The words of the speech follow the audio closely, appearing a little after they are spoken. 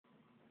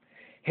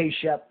Hey,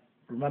 Shep,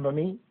 remember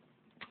me?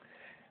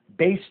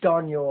 Based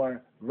on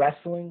your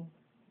wrestling,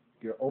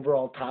 your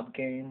overall top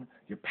game,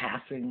 your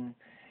passing,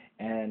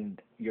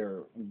 and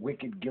your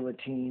wicked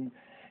guillotine,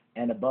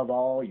 and above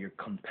all, your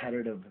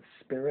competitive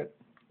spirit,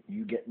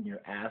 you getting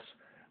your ass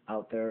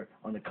out there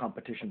on the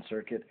competition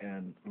circuit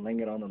and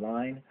laying it on the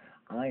line,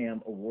 I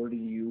am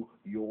awarding you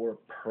your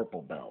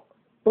purple belt.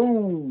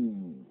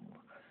 Boom!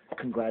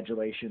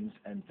 Congratulations,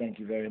 and thank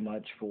you very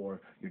much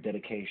for your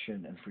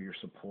dedication and for your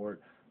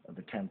support of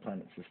the 10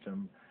 planet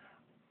system.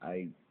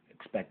 I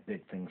expect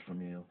big things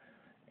from you,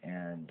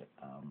 and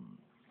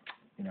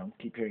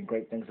keep hearing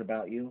great things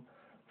about you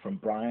from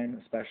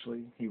Brian,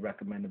 especially. He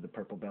recommended the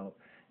purple belt,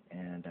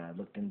 and I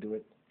looked into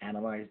it,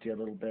 analyzed you a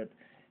little bit,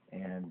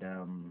 and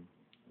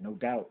no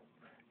doubt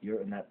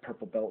you're in that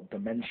purple belt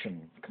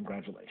dimension.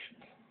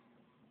 Congratulations.